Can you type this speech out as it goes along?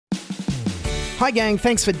Hi gang,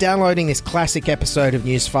 thanks for downloading this classic episode of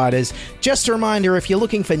Newsfighters. Just a reminder, if you're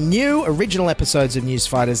looking for new original episodes of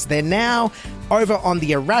Newsfighters, they're now over on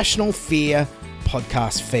the Irrational Fear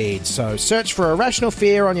podcast feed. So search for Irrational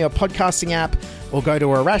Fear on your podcasting app or go to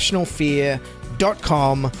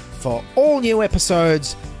irrationalfear.com for all new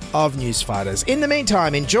episodes of Newsfighters. In the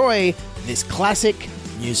meantime, enjoy this classic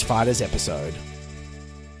Newsfighters episode.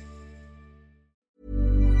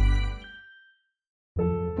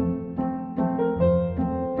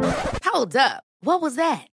 Hold up. What was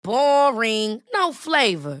that? Boring. No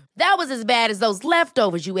flavor. That was as bad as those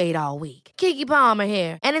leftovers you ate all week. Keke Palmer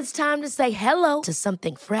here, and it's time to say hello to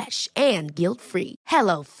something fresh and guilt-free.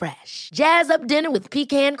 Hello Fresh. Jazz up dinner with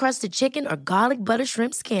pecan-crusted chicken or garlic butter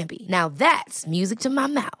shrimp scampi. Now that's music to my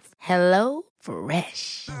mouth. Hello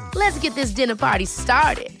Fresh. Let's get this dinner party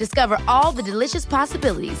started. Discover all the delicious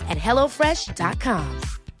possibilities at hellofresh.com.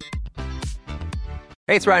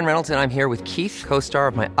 Hey, it's Ryan Reynolds, and I'm here with Keith, co-star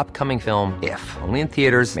of my upcoming film, If, only in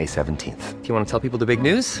theaters May 17th. Do you want to tell people the big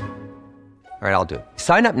news? All right, I'll do it.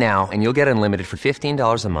 Sign up now and you'll get unlimited for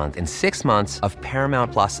 $15 a month and 6 months of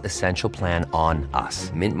Paramount Plus Essential Plan on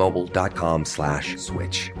us.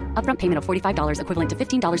 MintMobile.com/switch. Upfront payment of $45 equivalent to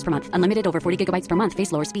 $15 per month. Unlimited over 40 gigabytes per month.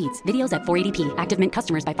 Face lower speeds. Videos at 480p. Active Mint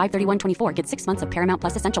customers by 531.24 get 6 months of Paramount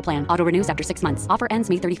Plus Essential Plan. Auto renews after 6 months. Offer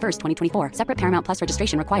ends May 31st, 2024. Separate Paramount Plus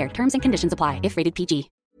registration required. Terms and conditions apply if rated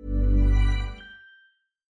PG.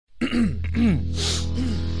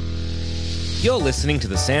 You're listening to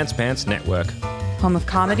the Sans Pants Network. Home of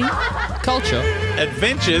comedy, Culture.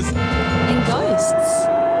 Adventures. and ghosts.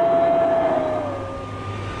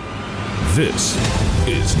 This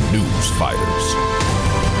is News Fighters,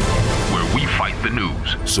 Where we fight the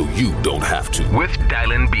news so you don't have to. with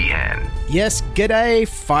Dylan Behan. Yes, g'day,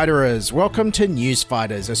 fighterers. Welcome to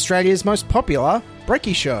Newsfighters, Australia's most popular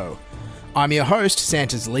brekkie show. I'm your host,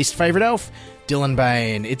 Santa's least favourite elf, Dylan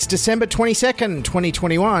Bain. It's December 22nd,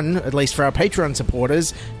 2021, at least for our Patreon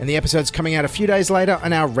supporters, and the episode's coming out a few days later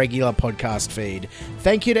on our regular podcast feed.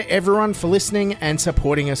 Thank you to everyone for listening and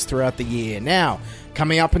supporting us throughout the year. Now,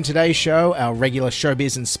 coming up in today's show, our regular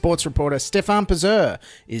showbiz and sports reporter Stefan Pazur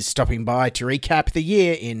is stopping by to recap the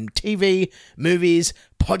year in TV, movies,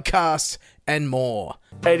 podcasts, and more.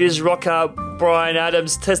 80s rocker Bryan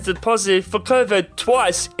Adams tested positive for COVID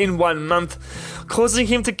twice in 1 month, causing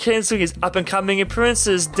him to cancel his up-and-coming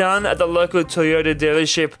appearances done at the local Toyota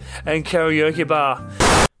dealership and karaoke bar.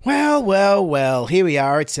 Well, here we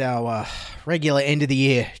are. It's our regular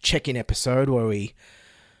end-of-the-year check-in episode where we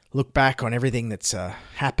look back on everything that's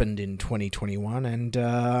happened in 2021. And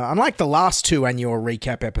unlike the last two annual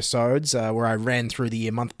recap episodes where I ran through the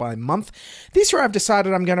year month by month, this year I've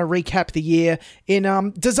decided I'm going to recap the year in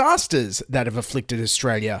disasters that have afflicted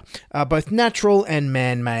Australia, both natural and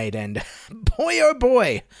man-made. And boy, oh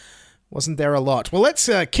boy, wasn't there a lot. Well, let's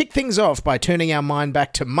kick things off by turning our mind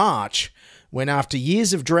back to March, when after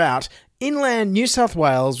years of drought, inland New South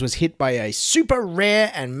Wales was hit by a super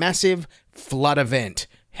rare and massive flood event.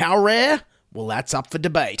 How rare? Well, that's up for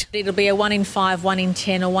debate. It'll be a 1 in 5, 1 in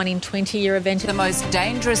 10 or 1 in 20 year event. The most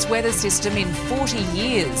dangerous weather system in 40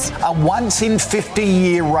 years. A once in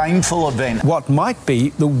 50-year rainfall event. What might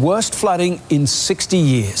be the worst flooding in 60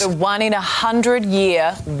 years. The 1 in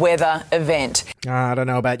 100-year weather event. I don't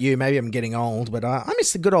know about you, maybe I'm getting old, but I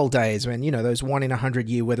miss the good old days when, those 1 in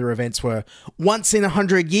 100-year weather events were once in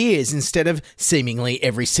 100 years instead of seemingly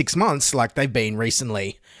every 6 months like they've been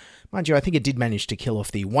recently. Mind you, I think it did manage to kill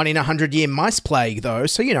off the 1 in 100-year mice plague, though,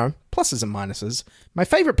 so, pluses and minuses. My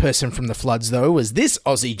favourite person from the floods, though, was this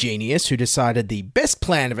Aussie genius who decided the best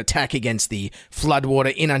plan of attack against the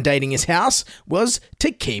floodwater inundating his house was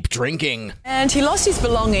to keep drinking. And he lost his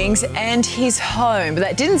belongings and his home. But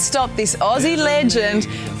that didn't stop this Aussie legend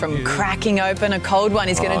from cracking open a cold one.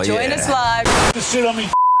 He's going to join us live. To sit on me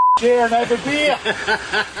chair and have a beer.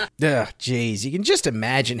 Ugh, geez, you can just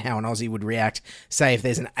imagine how an Aussie would react, say, if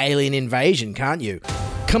there's an alien invasion, can't you?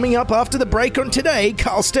 Coming up after the break on Today,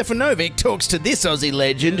 Carl Stefanovic talks to this Aussie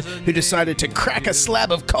legend who decided to crack a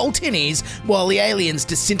slab of coal tinnies while the aliens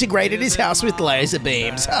disintegrated his house with laser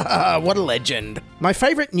beams. What a legend. My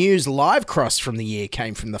favourite news live cross from the year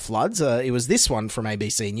came from the floods. It was this one from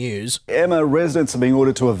ABC News. Emma residents are being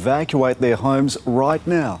ordered to evacuate their homes right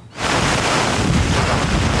now.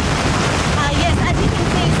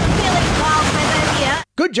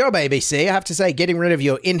 Good job, ABC. I have to say, getting rid of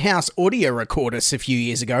your in-house audio recorders a few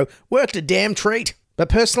years ago worked a damn treat. But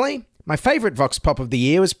personally, my favourite Vox Pop of the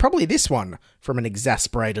year was probably this one from an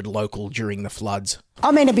exasperated local during the floods.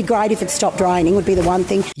 I mean, it'd be great if it stopped raining, would be the one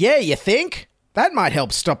thing. Yeah, you think? That might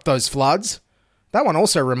help stop those floods. That one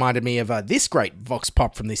also reminded me of this great vox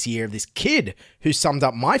pop from this year of this kid who summed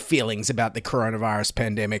up my feelings about the coronavirus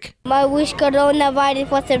pandemic. I wish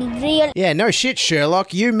coronavirus wasn't real. Yeah, no shit,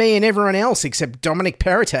 Sherlock. You, me, and everyone else except Dominic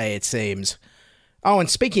Perrottet, it seems. Oh, and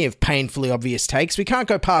speaking of painfully obvious takes, we can't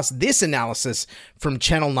go past this analysis from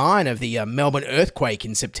Channel 9 of the Melbourne earthquake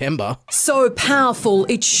in September. So powerful,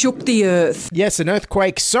 it shook the earth. Yes, an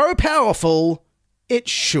earthquake so powerful, it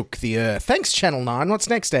shook the earth. Thanks, Channel 9. What's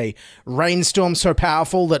next? A rainstorm so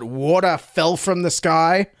powerful that water fell from the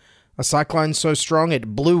sky? A cyclone so strong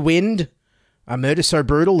it blew wind? A murder so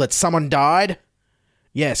brutal that someone died?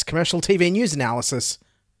 Yes, commercial TV news analysis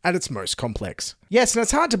at its most complex. Yes, and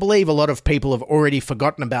it's hard to believe a lot of people have already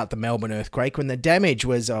forgotten about the Melbourne earthquake when the damage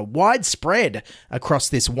was widespread across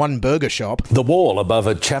this one burger shop. The wall above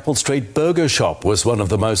a Chapel Street burger shop was one of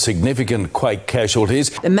the most significant quake casualties.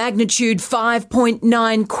 The magnitude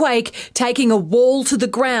 5.9 quake taking a wall to the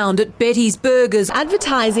ground at Betty's Burgers.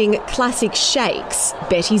 Advertising classic shakes,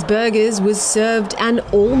 Betty's Burgers was served an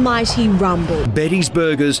almighty rumble. Betty's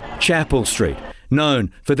Burgers, Chapel Street,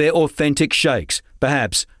 known for their authentic shakes,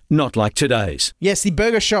 perhaps not like today's. Yes, the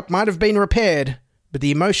burger shop might have been repaired, but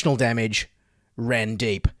the emotional damage ran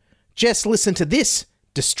deep. Just listen to this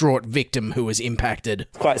distraught victim who was impacted.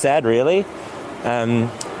 Quite sad, really.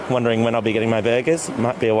 Wondering when I'll be getting my burgers.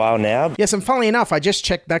 Might be a while now. Yes, and funnily enough, I just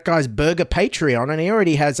checked that guy's burger Patreon, and he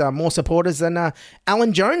already has more supporters than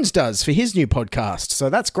Alan Jones does for his new podcast, so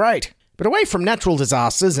that's great. But away from natural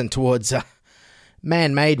disasters and towards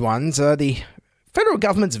man-made ones, the federal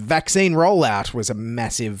government's vaccine rollout was a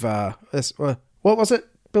massive... what was it,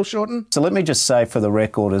 Bill Shorten? So let me just say for the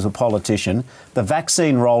record, as a politician, the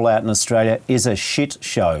vaccine rollout in Australia is a shit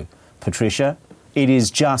show, Patricia. It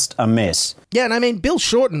is just a mess. Yeah, and I mean, Bill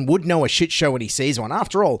Shorten would know a shit show when he sees one.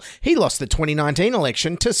 After all, he lost the 2019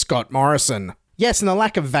 election to Scott Morrison. Yes, and the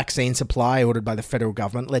lack of vaccine supply ordered by the federal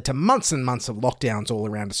government led to months and months of lockdowns all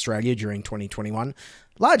around Australia during 2021.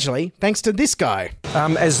 Largely thanks to this guy.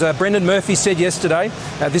 As Brendan Murphy said yesterday,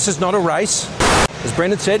 this is not a race. As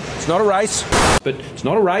Brendan said, it's not a race. But it's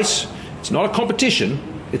not a race, it's not a competition,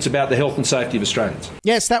 it's about the health and safety of Australians.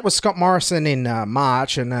 Yes, that was Scott Morrison in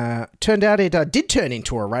March, and turned out it did turn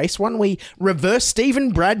into a race, one we reversed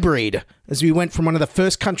Stephen Bradbury'd, as we went from one of the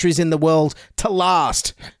first countries in the world to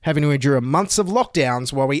last, having to endure months of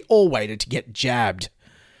lockdowns while we all waited to get jabbed.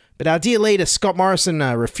 But our dear leader, Scott Morrison,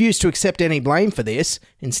 refused to accept any blame for this,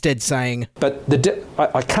 instead saying... But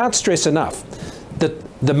I can't stress enough that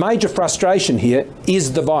the major frustration here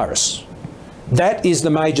is the virus. That is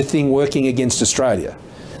the major thing working against Australia.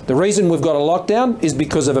 The reason we've got a lockdown is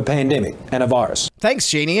because of a pandemic and a virus. Thanks,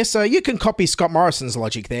 genius. You can copy Scott Morrison's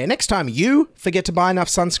logic there. Next time you forget to buy enough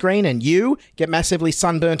sunscreen and you get massively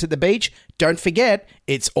sunburnt at the beach, don't forget,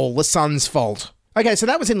 it's all the sun's fault. Okay, so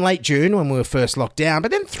that was in late June when we were first locked down,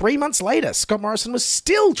 but then 3 months later, Scott Morrison was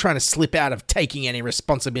still trying to slip out of taking any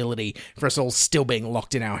responsibility for us all still being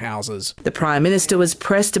locked in our houses. The Prime Minister was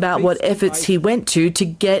pressed about what efforts he went to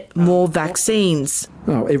get more vaccines.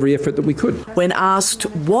 Oh, every effort that we could. When asked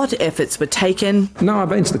what efforts were taken... No,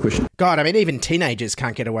 I've answered the question. God, I mean, even teenagers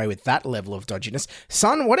can't get away with that level of dodginess.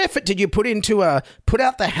 Son, what effort did you put into put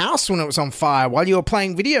out the house when it was on fire while you were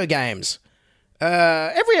playing video games?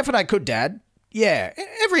 Every effort I could, Dad. Yeah,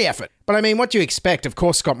 every effort. But I mean, what do you expect? Of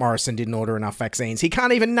course Scott Morrison didn't order enough vaccines. He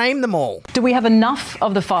can't even name them all. Do we have enough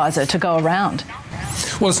of the Pfizer to go around?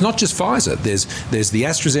 Well, it's not just Pfizer. There's the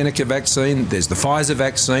AstraZeneca vaccine, there's the Pfizer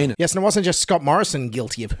vaccine. Yes, and it wasn't just Scott Morrison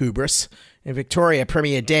guilty of hubris. In Victoria,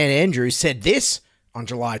 Premier Dan Andrews said this on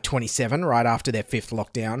July 27, right after their fifth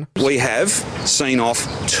lockdown. We have seen off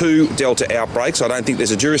 2 Delta outbreaks. I don't think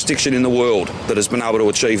there's a jurisdiction in the world that has been able to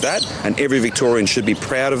achieve that, and every Victorian should be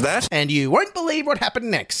proud of that. And you won't believe what happened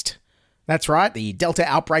next. That's right, the Delta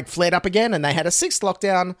outbreak flared up again, and they had a 6th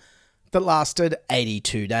lockdown that lasted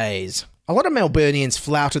 82 days. A lot of Melburnians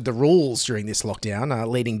flouted the rules during this lockdown,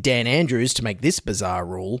 leading Dan Andrews to make this bizarre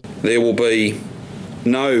rule. There will be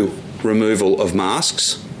no removal of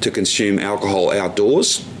masks to consume alcohol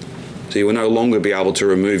outdoors. So you will no longer be able to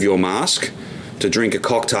remove your mask to drink a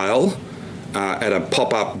cocktail at a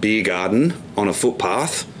pop-up beer garden on a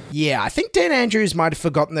footpath. Yeah, I think Dan Andrews might have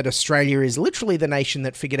forgotten that Australia is literally the nation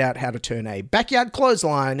that figured out how to turn a backyard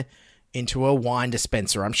clothesline into a wine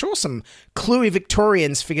dispenser. I'm sure some cluey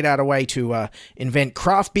Victorians figured out a way to invent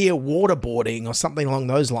craft beer waterboarding or something along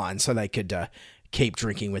those lines so they could keep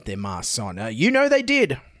drinking with their masks on. You know they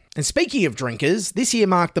did. And speaking of drinkers, this year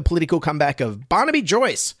marked the political comeback of Barnaby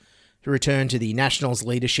Joyce, to return to the Nationals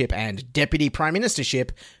leadership and Deputy Prime Ministership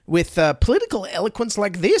with political eloquence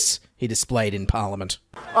like this he displayed in Parliament.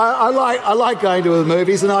 I like going to the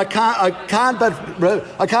movies, and I can't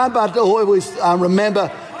but always remember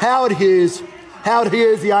Howard Hughes,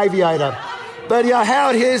 the aviator. But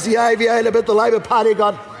Howard Hughes, the aviator, but the Labor Party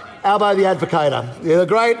got Albo the advocator. Yeah, the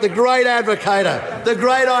great advocator, the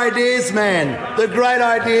great ideas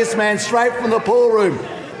man, straight from the pool room.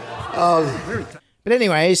 But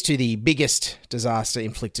anyways, to the biggest disaster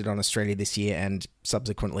inflicted on Australia this year and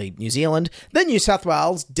subsequently New Zealand, the New South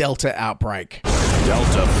Wales Delta outbreak.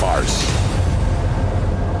 Delta farce.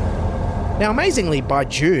 Now, amazingly, by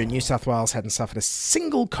June, New South Wales hadn't suffered a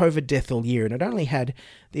single COVID death all year, and it only had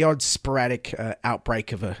the odd sporadic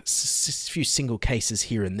outbreak of a few single cases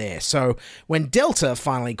here and there. So when Delta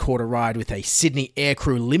finally caught a ride with a Sydney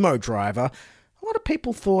aircrew limo driver, a lot of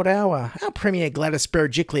people thought our Premier Gladys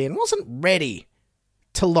Berejiklian wasn't ready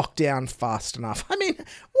to lock down fast enough. I mean,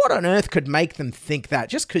 what on earth could make them think that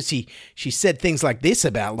just because she said things like this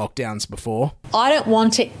about lockdowns before? I don't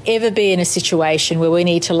want to ever be in a situation where we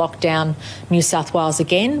need to lock down New South Wales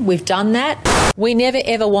again. We've done that. We never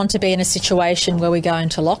ever want to be in a situation where we go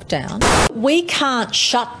into lockdown. We can't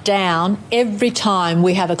shut down every time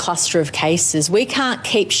we have a cluster of cases. We can't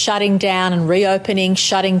keep shutting down and reopening,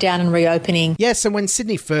 shutting down and reopening. Yes, and when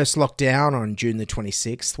Sydney first locked down on June the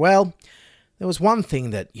 26th, well, there was one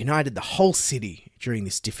thing that united the whole city during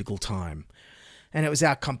this difficult time, and it was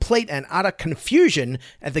our complete and utter confusion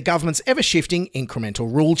at the government's ever-shifting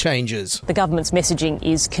incremental rule changes. The government's messaging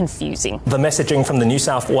is confusing. The messaging from the New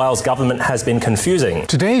South Wales government has been confusing.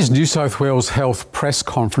 Today's New South Wales Health press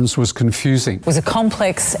conference was confusing. It was a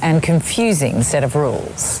complex and confusing set of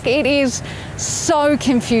rules. It is so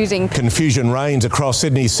confusing. Confusion reigns across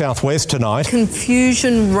Sydney's southwest tonight.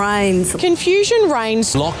 Confusion reigns. Confusion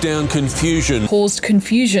reigns. Lockdown confusion. Caused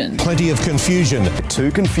confusion. Plenty of confusion.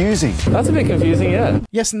 Too confusing. That's a bit confusing, yeah.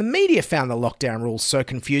 Yes, and the media found the lockdown rules so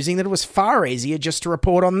confusing that it was far easier just to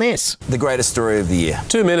report on this. The greatest story of the year.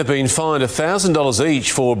 Two men have been fined $1,000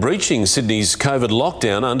 each for breaching Sydney's COVID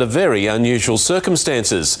lockdown under very unusual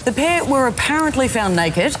circumstances. The pair were apparently found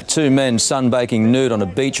naked. Two men sunbaking nude on a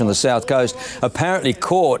beach on the south coast, apparently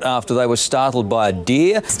caught after they were startled by a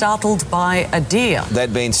deer. Startled by a deer.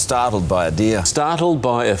 They'd been startled by a deer. Startled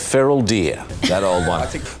by a feral deer. That old one.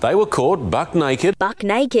 They were caught buck naked. Buck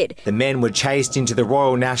naked. The men were chased into the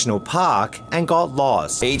Royal National Park and got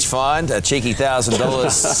lost. Each fined a cheeky $1,000.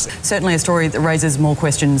 Certainly a story that raises more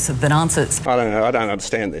questions than answers. I don't know. I don't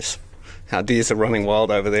understand this. How deers are running wild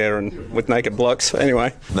over there and with naked blokes.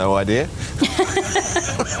 Anyway. No idea.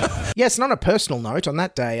 Yes, and on a personal note, on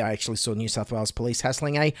that day I actually saw New South Wales Police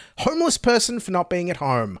hassling a homeless person for not being at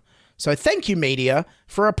home. So thank you, media,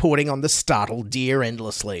 for reporting on the startled deer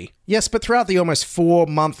endlessly. Yes, but throughout the almost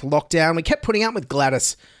 4-month lockdown, we kept putting up with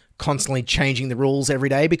Gladys constantly changing the rules every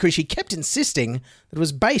day because she kept insisting that it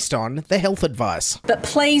was based on the health advice. But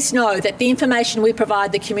please know that the information we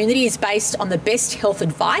provide the community is based on the best health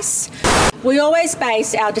advice. We always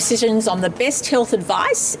base our decisions on the best health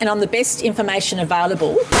advice and on the best information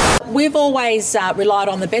available. We've always relied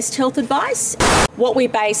on the best health advice. What we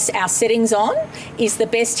base our settings on is the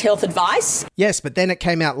best health advice. Yes, but then it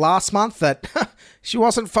came out last month that she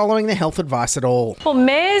wasn't following the health advice at all. Well,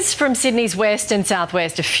 mayors from Sydney's west and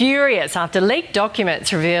southwest are furious after leaked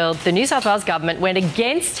documents revealed the New South Wales government went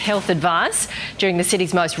against health advice during the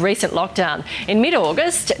city's most recent lockdown. In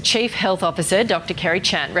mid-August, Chief Health Officer Dr Kerry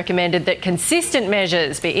Chant recommended that consistent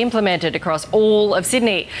measures be implemented across all of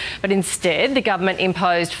Sydney. But instead, the government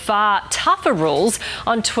imposed far tougher rules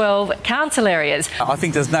on 12 council areas. I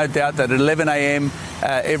think there's no doubt that at 11 a.m.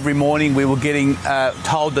 Every morning we were getting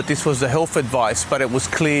told that this was the health advice, but it was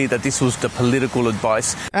clear that this was the political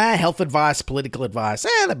advice. Health advice, political advice,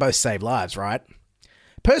 they both save lives, right?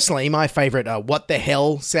 Personally, my favourite what the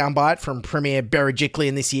hell soundbite from Premier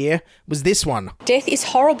Berejiklian this year was this one. Death is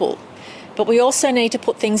horrible, but we also need to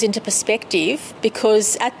put things into perspective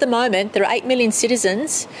because at the moment there are 8 million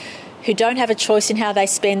citizens who don't have a choice in how they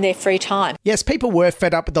spend their free time. Yes, people were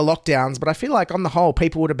fed up with the lockdowns, but I feel like on the whole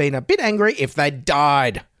people would have been a bit angry if they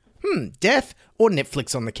died. Death or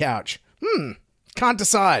Netflix on the couch? Can't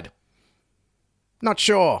decide. Not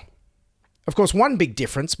sure. Of course, one big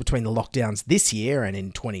difference between the lockdowns this year and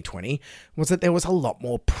in 2020 was that there was a lot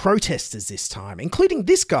more protesters this time, including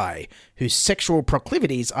this guy, whose sexual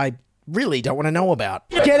proclivities I really don't want to know about.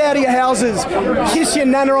 Get out of your houses. Kiss your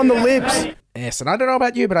nana on the lips. Yes, and I don't know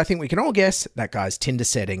about you, but I think we can all guess that guy's Tinder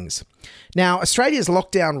settings. Now, Australia's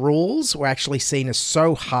lockdown rules were actually seen as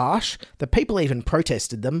so harsh that people even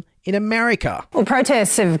protested them in America. Well,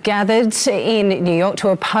 protests have gathered in New York to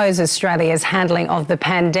oppose Australia's handling of the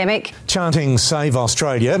pandemic. Chanting Save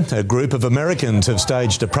Australia, a group of Americans have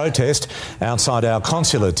staged a protest outside our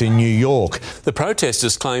consulate in New York. The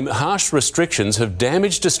protesters claim harsh restrictions have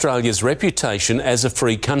damaged Australia's reputation as a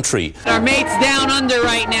free country. Our mates down under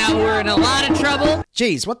right now, we're in a lot of trouble.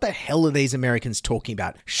 Geez, what the hell are these Americans talking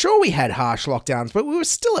about? Sure, we had harsh lockdowns, but we were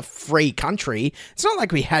still a free country. It's not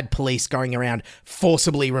like we had police going around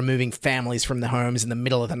forcibly removing families from their homes in the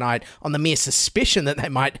middle of the night on the mere suspicion that they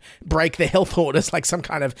might break the health orders like some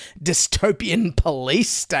kind of dystopian police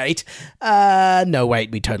state. No,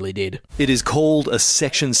 wait, we totally did. It is called a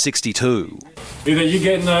Section 62. Either you're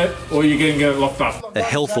getting that or you're going to get locked up. A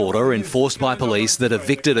health order enforced by police that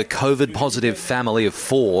evicted a COVID-positive family of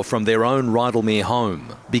 4 from their own Rydalmere home.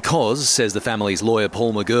 Because, says the family's lawyer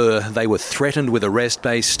Paul McGurr, they were threatened with arrest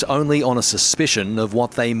based only on a suspicion of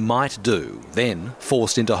what they might do, then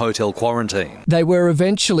forced into hotel quarantine. They were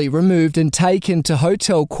eventually removed and taken to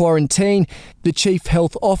hotel quarantine. The Chief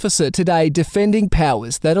Health Officer today defending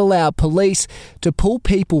powers that allow police to pull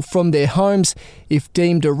people from their homes if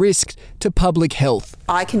deemed a risk to public health.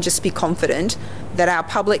 I can just be confident that our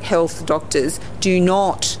public health doctors do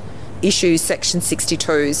not issue Section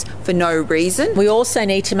 62s for no reason. We also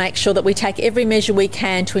need to make sure that we take every measure we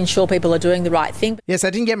can to ensure people are doing the right thing. Yes, I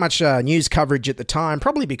didn't get much news coverage at the time,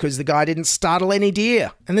 probably because the guy didn't startle any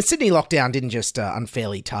deer. And the Sydney lockdown didn't just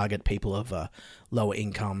unfairly target people of lower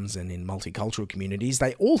incomes and in multicultural communities.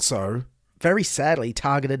 They also, very sadly,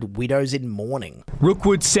 targeted widows in mourning.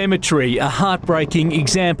 Rookwood Cemetery, a heartbreaking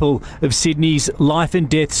example of Sydney's life and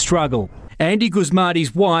death struggle. Andy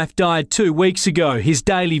Guzmati's wife died 2 weeks ago. His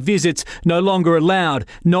daily visits no longer allowed,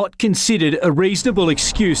 not considered a reasonable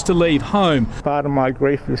excuse to leave home. Part of my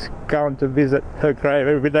grief is going to visit her grave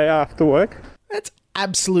every day after work. That's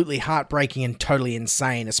absolutely heartbreaking and totally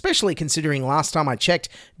insane, especially considering last time I checked,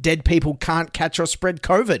 dead people can't catch or spread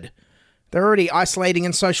COVID. They're already isolating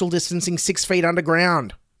and social distancing 6 feet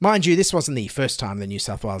underground. Mind you, this wasn't the first time the New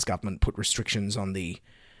South Wales government put restrictions on the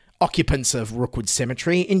occupants of Rookwood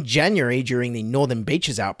Cemetery. In January, during the Northern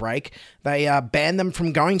Beaches outbreak, they banned them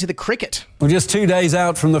from going to the cricket. Well, just 2 days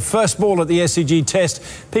out from the first ball at the SCG Test,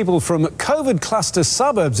 people from COVID cluster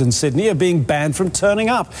suburbs in Sydney are being banned from turning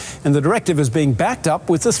up, and the directive is being backed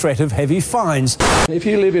up with the threat of heavy fines. If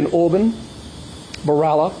you live in Auburn,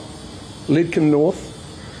 Baralla, Lidcombe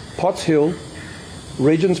North, Potts Hill,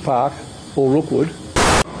 Regents Park or Rookwood,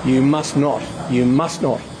 you must not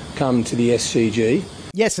come to the SCG.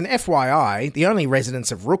 Yes, and FYI, the only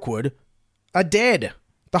residents of Rookwood are dead.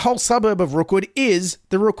 The whole suburb of Rookwood is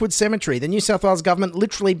the Rookwood Cemetery. The New South Wales government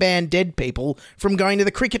literally banned dead people from going to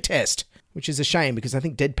the cricket test, which is a shame because I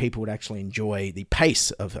think dead people would actually enjoy the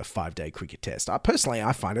pace of a 5-day cricket test. Personally,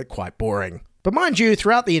 I find it quite boring. But mind you,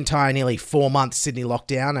 throughout the entire nearly 4-month Sydney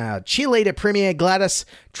lockdown, our cheerleader Premier Gladys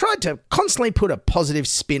tried to constantly put a positive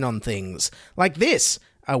spin on things. Like this,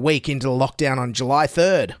 a week into the lockdown on July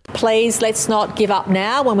 3rd. Please, let's not give up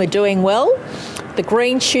now when we're doing well. The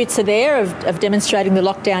green shoots are there of demonstrating the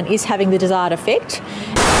lockdown is having the desired effect.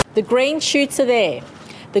 The green shoots are there.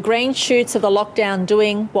 The green shoots of the lockdown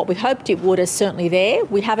doing what we hoped it would are certainly there.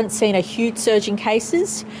 We haven't seen a huge surge in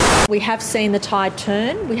cases. We have seen the tide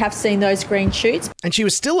turn. We have seen those green shoots. And she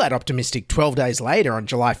was still that optimistic 12 days later on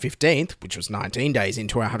July 15th, which was 19 days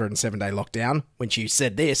into our 107-day lockdown, when she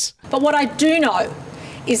said this. But what I do know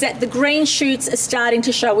is that the green shoots are starting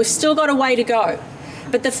to show. We've still got a way to go.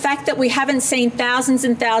 But the fact that we haven't seen thousands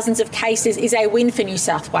and thousands of cases is a win for New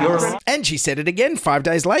South Wales. And she said it again 5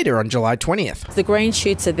 days later on July 20th. The green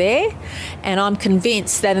shoots are there, and I'm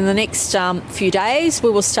convinced that in the next few days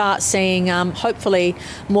we will start seeing, hopefully,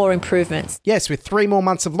 more improvements. Yes, with 3 more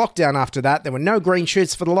months of lockdown after that, there were no green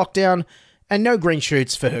shoots for the lockdown and no green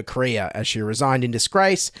shoots for her career as she resigned in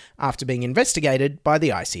disgrace after being investigated by the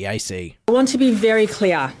ICAC. I want to be very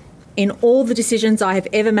clear. In all the decisions I have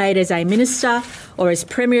ever made as a Minister or as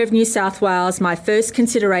Premier of New South Wales, my first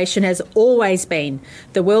consideration has always been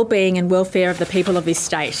the well-being and welfare of the people of this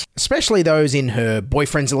state. Especially those in her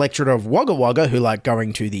boyfriend's electorate of Wagga Wagga who like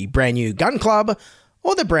going to the brand new gun club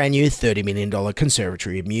or the brand new $30 million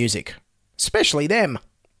Conservatory of Music. Especially them.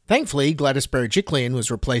 Thankfully, Gladys Berejiklian was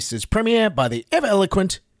replaced as Premier by the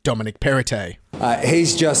ever-eloquent Dominic Perrottet.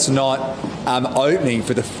 He's just not opening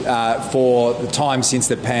for the time since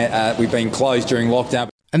we've been closed during lockdown.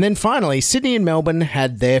 And then finally, Sydney and Melbourne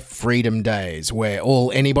had their Freedom Days, where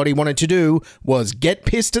all anybody wanted to do was get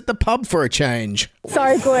pissed at the pub for a change.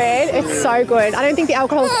 So good. It's so good. I don't think the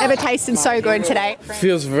alcohol's ever tasted so good today.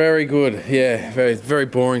 Feels very good. Yeah, very, very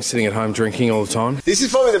boring sitting at home drinking all the time. This is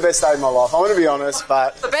probably the best day of my life. I want to be honest,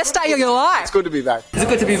 but... The best day of your life? It's good to be back. Is it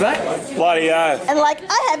good to be back? Bloody And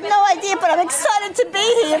I have no idea, but I'm excited to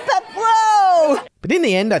be here, but whoa! But in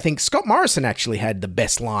the end, I think Scott Morrison actually had the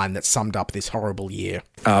best line that summed up this horrible year.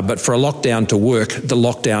 But for a lockdown to work, the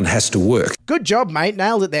lockdown has to work. Good job, mate.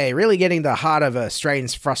 Nailed it there. Really getting the heart of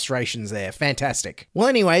Australians' frustrations there. Fantastic. Well,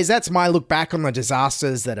 anyways, that's my look back on the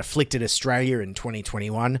disasters that afflicted Australia in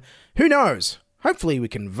 2021. Who knows? Hopefully we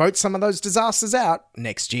can vote some of those disasters out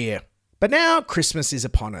next year. But now Christmas is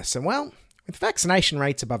upon us, and well, with vaccination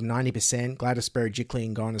rates above 90%, Gladys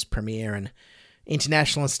Berejiklian gone as Premier, and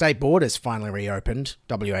international and state borders finally reopened,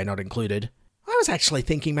 WA not included, I was actually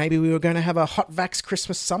thinking maybe we were going to have a hot vax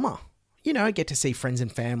Christmas summer. You know, get to see friends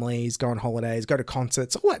and families, go on holidays, go to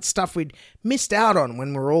concerts, all that stuff we'd missed out on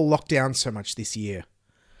when we were all locked down so much this year.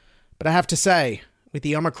 But I have to say, with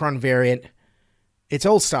the Omicron variant, it's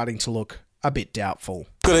all starting to look a bit doubtful.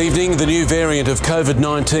 Good evening. The new variant of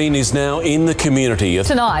COVID-19 is now in the community.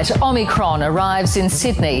 Tonight, Omicron arrives in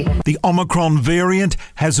Sydney. The Omicron variant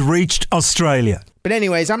has reached Australia. But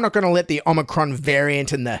anyways, I'm not going to let the Omicron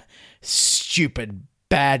variant and the stupid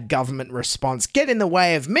bad government response get in the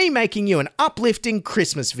way of me making you an uplifting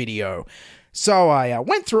Christmas video. So I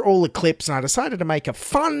went through all the clips and I decided to make a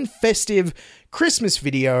fun, festive Christmas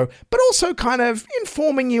video, but also kind of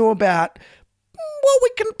informing you about what we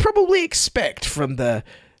can probably expect from the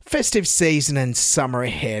festive season and summer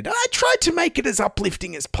ahead. I tried to make it as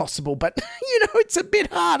uplifting as possible, but, you know, it's a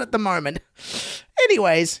bit hard at the moment.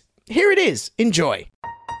 Anyways, here it is. Enjoy.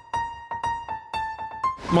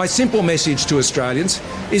 My simple message to Australians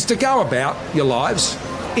is to go about your lives.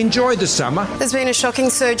 Enjoy the summer. There's been a shocking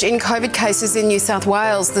surge in COVID cases in New South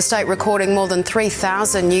Wales, the state recording more than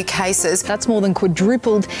 3,000 new cases. That's more than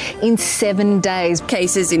quadrupled in 7 days.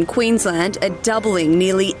 Cases in Queensland are doubling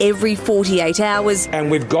nearly every 48 hours. And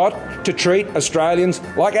we've got to treat Australians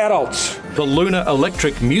like adults. The Lunar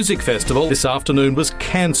Electric Music Festival this afternoon was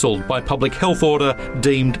cancelled by public health order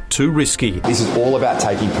deemed too risky. This is all about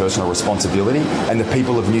taking personal responsibility, and the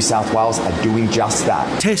people of New South Wales are doing just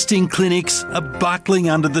that. Testing clinics are buckling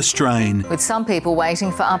under the strain. With some people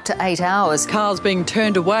waiting for up to 8 hours. Cars being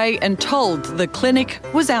turned away and told the clinic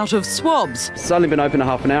was out of swabs. It's only been open a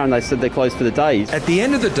half an hour and they said they're closed for the day. At the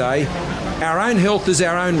end of the day, our own health is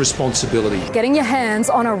our own responsibility. Getting your hands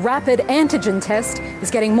on a rapid antigen test is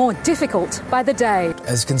getting more difficult by the day.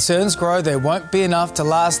 As concerns grow, there won't be enough to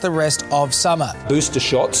last the rest of summer. Booster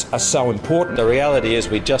shots are so important. The reality is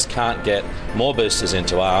we just can't get more boosters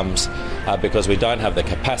into arms because we don't have the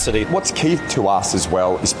capacity. What's key to us as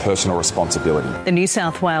well is personal responsibility. The New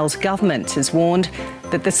South Wales government has warned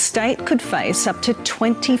that the state could face up to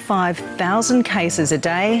 25,000 cases a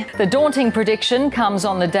day. The daunting prediction comes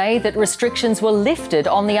on the day that restrictions were lifted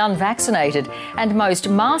on the unvaccinated and most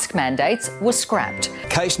mask mandates were scrapped.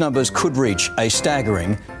 Case numbers could reach a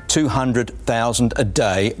staggering 200,000 a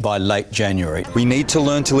day by late January. We need to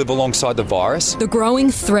learn to live alongside the virus. The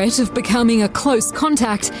growing threat of becoming a close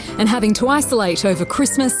contact and having to isolate over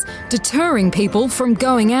Christmas, deterring people from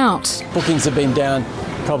going out. Bookings have been down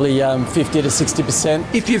probably 50 to 60%.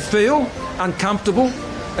 If you feel uncomfortable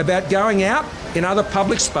about going out in other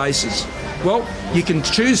public spaces, well, you can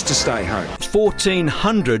choose to stay home.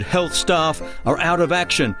 1,400 health staff are out of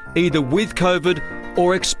action, either with COVID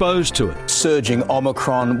or exposed to it. Surging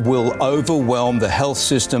Omicron will overwhelm the health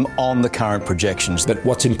system on the current projections. But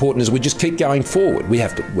what's important is we just keep going forward. We're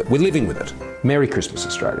living with it. Merry Christmas,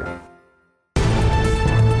 Australia.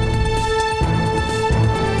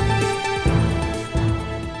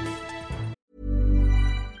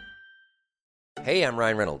 Hey, I'm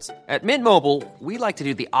Ryan Reynolds. At Mint Mobile, we like to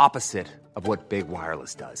do the opposite of what Big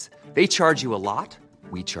Wireless does. They charge you a lot,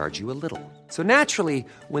 we charge you a little. So naturally,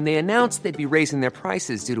 when they announced they'd be raising their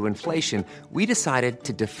prices due to inflation, we decided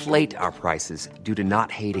to deflate our prices due to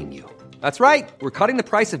not hating you. That's right. We're cutting the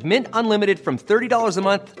price of Mint Unlimited from $30 a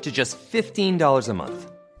month to just $15 a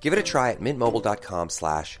month. Give it a try at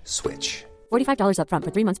mintmobile.com/switch. $45 up front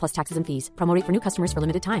for 3 months plus taxes and fees. Promo rate for new customers for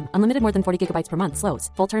limited time. Unlimited more than 40 gigabytes per month. Slows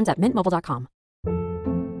full terms at mintmobile.com.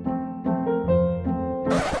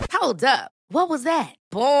 Hold up. What was that?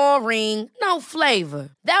 Boring. No flavor.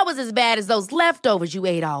 That was as bad as those leftovers you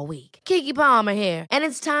ate all week. Keke Palmer here, and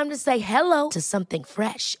it's time to say hello to something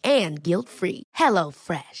fresh and guilt-free.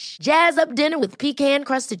 HelloFresh. Jazz up dinner with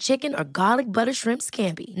pecan-crusted chicken or garlic butter shrimp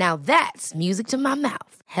scampi. Now that's music to my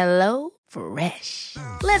mouth. HelloFresh.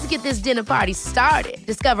 Let's get this dinner party started.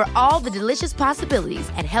 Discover all the delicious possibilities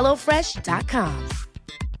at HelloFresh.com.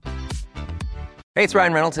 Hey, it's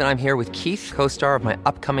Ryan Reynolds, and I'm here with Keith, co-star of my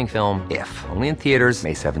upcoming film, If, only in theaters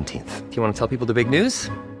May 17th. Do you want to tell people the big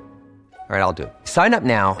news? All right, I'll do it. Sign up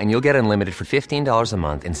now and you'll get unlimited for $15 a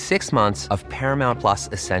month and 6 months of Paramount Plus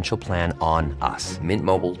Essential Plan on us.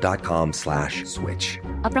 MintMobile.com/switch.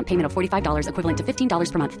 Upfront payment of $45 equivalent to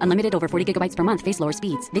 $15 per month. Unlimited over 40 gigabytes per month. Face lower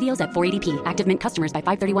speeds. Videos at 480p. Active Mint customers by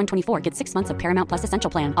 531.24 get 6 months of Paramount Plus Essential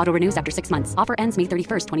Plan. Auto renews after 6 months. Offer ends May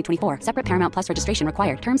 31st, 2024. Separate Paramount Plus registration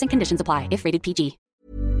required. Terms and conditions apply if rated PG.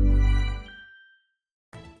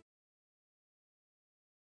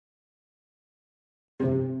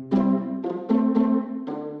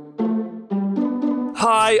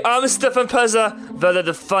 Hi, I'm Stefan Pezza, voted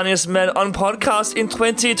the funniest man on podcast in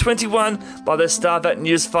 2021 by the staff at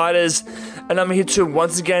Newsfighters, and I'm here to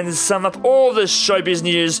once again sum up all the showbiz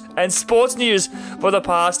news and sports news for the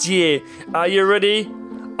past year. Are you ready?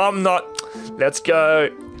 I'm not. Let's go.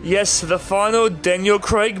 Yes, the final Daniel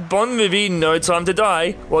Craig Bond movie, No Time to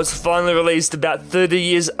Die, was finally released about 30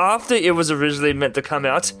 years after it was originally meant to come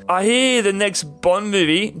out. I hear the next Bond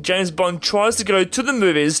movie, James Bond tries to go to the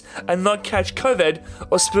movies and not catch COVID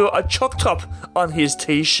or spill a chalk top on his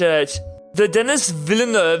t-shirt. The Denis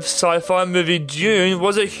Villeneuve sci-fi movie Dune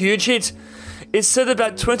was a huge hit. It's set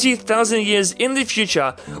about 20,000 years in the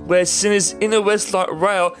future, where Sinner's Inner West Light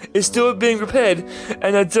Rail is still being repaired,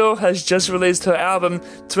 and Adele has just released her album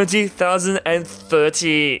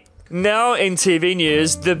 20,030. Now in TV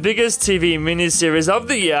news, the biggest TV miniseries of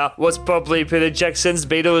the year was probably Peter Jackson's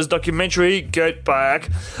Beatles documentary Get Back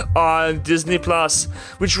on Disney+,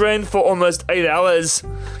 which ran for almost 8 hours.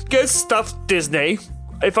 Get stuffed, Disney.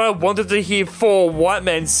 If I wanted to hear 4 white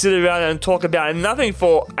men sit around and talk about nothing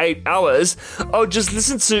for 8 hours, I'll just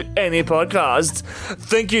listen to any podcast.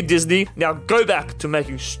 Thank you, Disney. Now go back to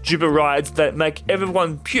making stupid rides that make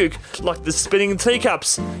everyone puke like the spinning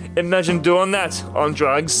teacups. Imagine doing that on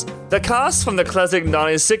drugs. The cast from the classic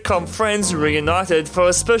 90s sitcom Friends reunited for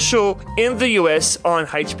a special in the US on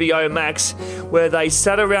HBO Max, where they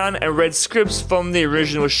sat around and read scripts from the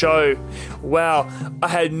original show. Wow, I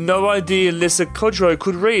had no idea Lisa Kudrow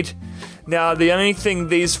could read. Now, the only thing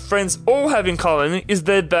these friends all have in common is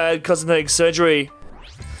their bad cosmetic surgery.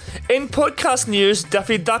 In podcast news,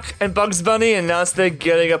 Daffy Duck and Bugs Bunny announced they're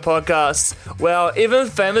getting a podcast. Well, even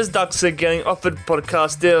famous ducks are getting offered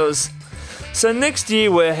podcast deals. So next year,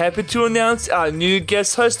 we're happy to announce our new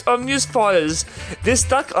guest host of Newsfighters. This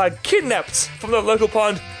duck I kidnapped from the local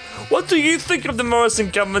pond. What do you think of the Morrison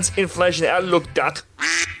government's inflation outlook, duck?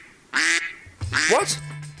 What?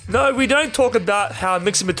 No, we don't talk about how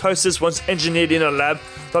myxomatosis was engineered in a lab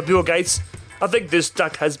by Bill Gates. I think this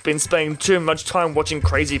duck has been spending too much time watching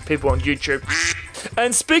crazy people on YouTube.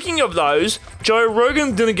 And speaking of those, Joe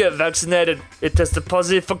Rogan didn't get vaccinated. It tested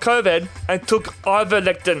positive for COVID and took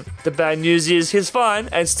ivermectin. The bad news is he's fine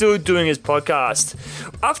and still doing his podcast.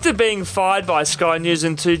 After being fired by Sky News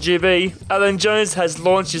and 2GB, Alan Jones has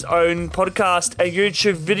launched his own podcast and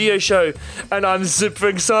YouTube video show, and I'm super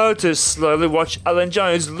excited to slowly watch Alan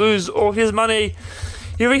Jones lose all his money.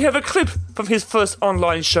 Here we have a clip from his first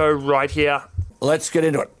online show right here. Let's get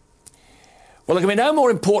into it. Well, there can be no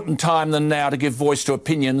more important time than now to give voice to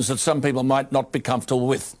opinions that some people might not be comfortable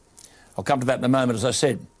with. I'll come to that in a moment, as I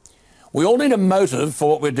said. We all need a motive for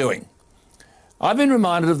what we're doing. I've been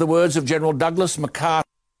reminded of the words of General Douglas MacArthur.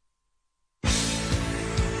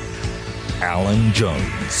 Alan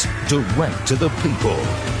Jones, direct to the people,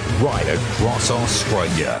 right across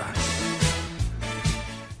Australia.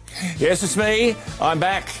 Yes, it's me. I'm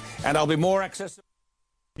back, and I'll be more accessible.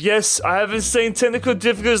 Yes, I haven't seen technical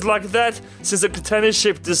difficulties like that since a container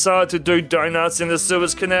ship decided to do donuts in the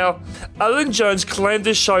Suez Canal. Alan Jones claimed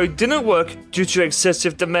the show didn't work due to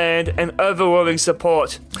excessive demand and overwhelming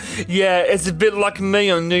support. Yeah, it's a bit like me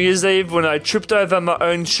on New Year's Eve when I tripped over my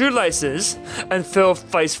own shoelaces and fell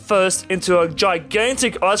face first into a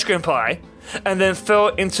gigantic ice cream pie, and then fell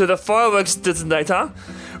into the fireworks detonator,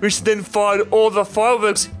 which then fired all the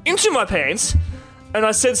fireworks into my pants. And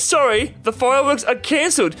I said, sorry, the fireworks are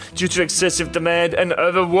cancelled due to excessive demand and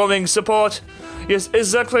overwhelming support. Yes,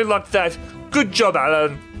 exactly like that. Good job,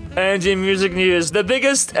 Alan. And in music news, the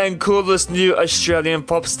biggest and coolest new Australian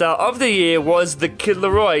pop star of the year was the Kid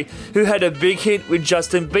Laroi, who had a big hit with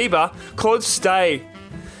Justin Bieber called Stay.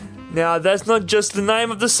 Now, that's not just the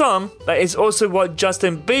name of the song, but it's also what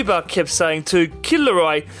Justin Bieber kept saying to Kid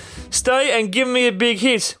Laroi. Stay and give me a big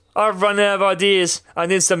hit. I've run out of ideas. I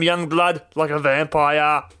need some young blood like a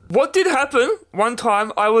vampire. What did happen? One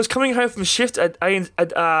time, I was coming home from shift at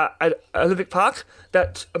Olympic Park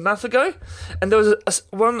a month ago, and there was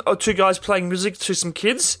one or two guys playing music to some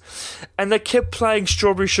kids, and they kept playing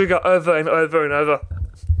Strawberry Sugar over and over and over.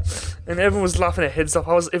 And everyone was laughing their heads off.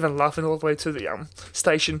 I was even laughing all the way to the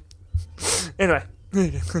station. Anyway.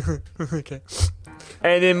 Okay.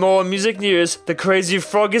 And in more music news, the Crazy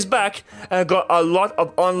Frog is back and got a lot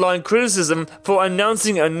of online criticism for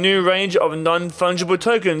announcing a new range of non-fungible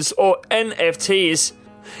tokens, or NFTs.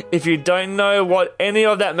 If you don't know what any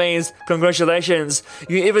of that means, congratulations.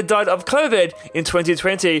 You either died of COVID in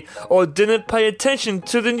 2020 or didn't pay attention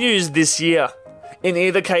to the news this year. In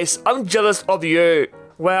either case, I'm jealous of you.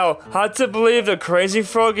 Wow, hard to believe the Crazy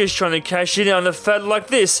Frog is trying to cash in on a fad like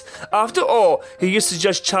this. After all, he used to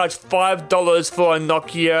just charge $5 for a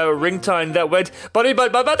Nokia ringtone that went buddy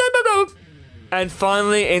bud bud bud bud bud. And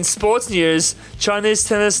finally, in sports news, Chinese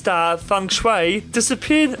tennis star Feng Shui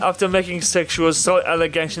disappeared after making sexual assault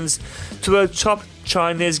allegations to a top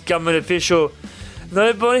Chinese government official.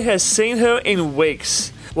 Nobody has seen her in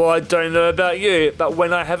weeks. Well, I don't know about you, but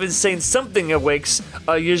when I haven't seen something in weeks,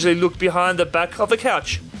 I usually look behind the back of the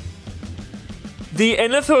couch. The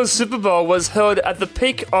NFL Super Bowl was held at the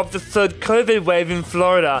peak of the third COVID wave in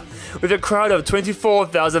Florida, with a crowd of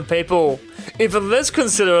 24,000 people. Even less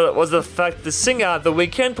considerate was the fact the singer The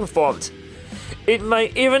Weeknd performed. It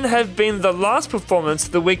may even have been the last performance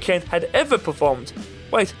The Weeknd had ever performed.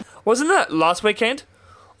 Wait, wasn't that last weekend?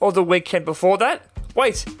 Or the weekend before that?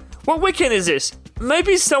 Wait, what weekend is this?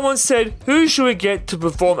 Maybe someone said, who should we get to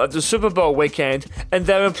perform at the Super Bowl weekend? And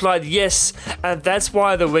they replied yes, and that's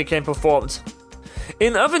why The Weeknd performed.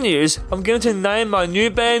 In other news, I'm going to name my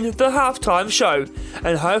new band The Halftime Show,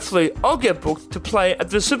 and hopefully I'll get booked to play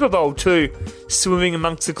at the Super Bowl too, swimming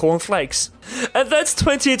amongst the cornflakes. And that's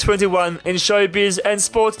 2021 in showbiz and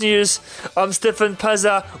sports news. I'm Stefan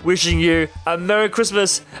Pazza, wishing you a Merry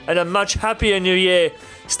Christmas and a much happier New Year.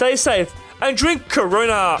 Stay safe and drink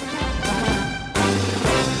Corona!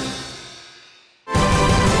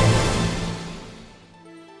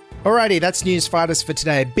 Alrighty, that's News Fighters for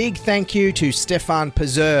today. Big thank you to Stefan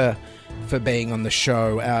Pazur for being on the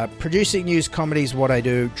show. Producing news comedy is what I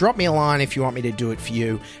do. Drop me a line if you want me to do it for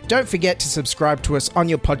you. Don't forget to subscribe to us on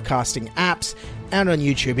your podcasting apps and on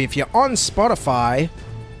YouTube. If you're on Spotify,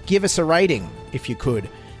 give us a rating if you could.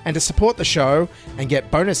 And to support the show and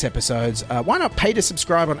get bonus episodes, why not pay to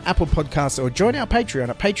subscribe on Apple Podcasts or join our Patreon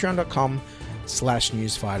at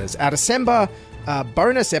patreon.com/newsfighters. Our December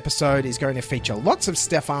bonus episode is going to feature lots of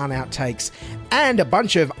Stefan outtakes and a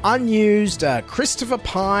bunch of unused Christopher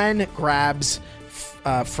Pine grabs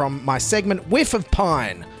from my segment Whiff of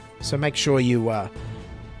Pine. So make sure you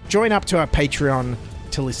join up to our Patreon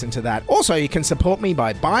to listen to that. Also, you can support me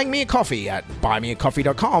by buying me a coffee at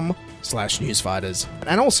buymeacoffee.com/newsfighters.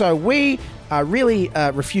 And also, we really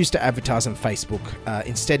refuse to advertise on Facebook.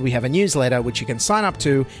 Instead, we have a newsletter which you can sign up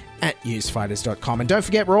to at newsfighters.com. And don't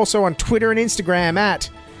forget, we're also on Twitter and Instagram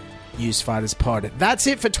at newsfighterspod. That's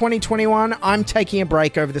it for 2021. I'm taking a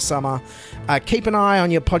break over the summer. Keep an eye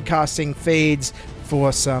on your podcasting feeds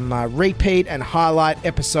for some repeat and highlight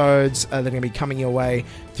episodes that are going to be coming your way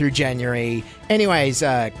through January. Anyways,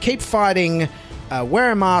 keep fighting,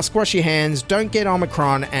 wear a mask, wash your hands, don't get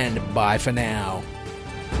Omicron, and bye for now.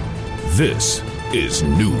 This is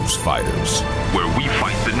News Fighters, where we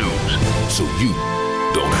fight the news so you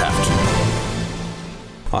don't have to.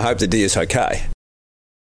 I hope the deer's okay.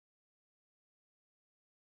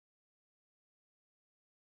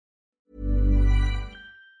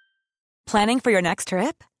 Planning for your next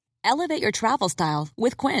trip? Elevate your travel style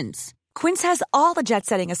with Quince. Quince has all the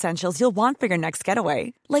jet-setting essentials you'll want for your next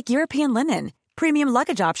getaway, like European linen, premium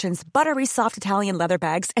luggage options, buttery soft Italian leather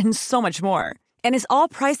bags, and so much more. And is all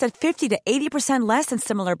priced at 50 to 80% less than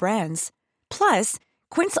similar brands. Plus,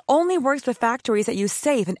 Quince only works with factories that use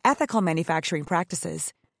safe and ethical manufacturing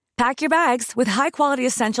practices. Pack your bags with high-quality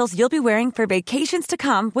essentials you'll be wearing for vacations to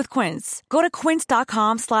come with Quince. Go to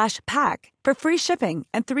quince.com/pack for free shipping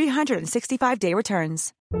and 365-day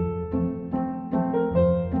returns.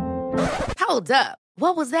 Hold up.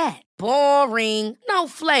 What was that? Boring. No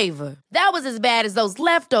flavor. That was as bad as those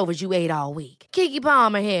leftovers you ate all week. Keke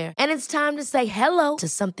Palmer here. And it's time to say hello to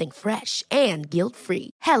something fresh and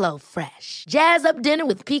guilt-free. Hello Fresh. Jazz up dinner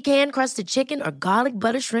with pecan-crusted chicken or garlic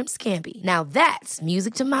butter shrimp scampi. Now that's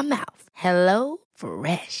music to my mouth. Hello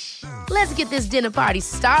Fresh. Let's get this dinner party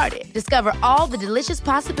started. Discover all the delicious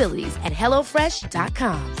possibilities at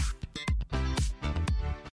HelloFresh.com.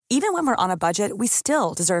 Even when we're on a budget, we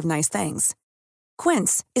still deserve nice things.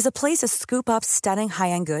 Quince is a place to scoop up stunning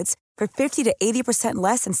high-end goods for 50 to 80%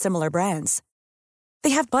 less than similar brands.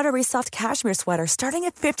 They have buttery soft cashmere sweaters starting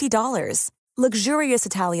at $50, luxurious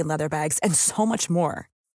Italian leather bags, and so much more.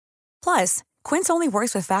 Plus, Quince only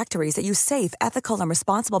works with factories that use safe, ethical, and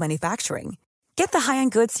responsible manufacturing. Get the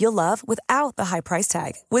high-end goods you'll love without the high price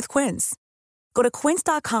tag with Quince. Go to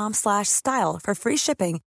quince.com/style for free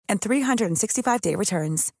shipping and 365-day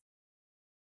returns.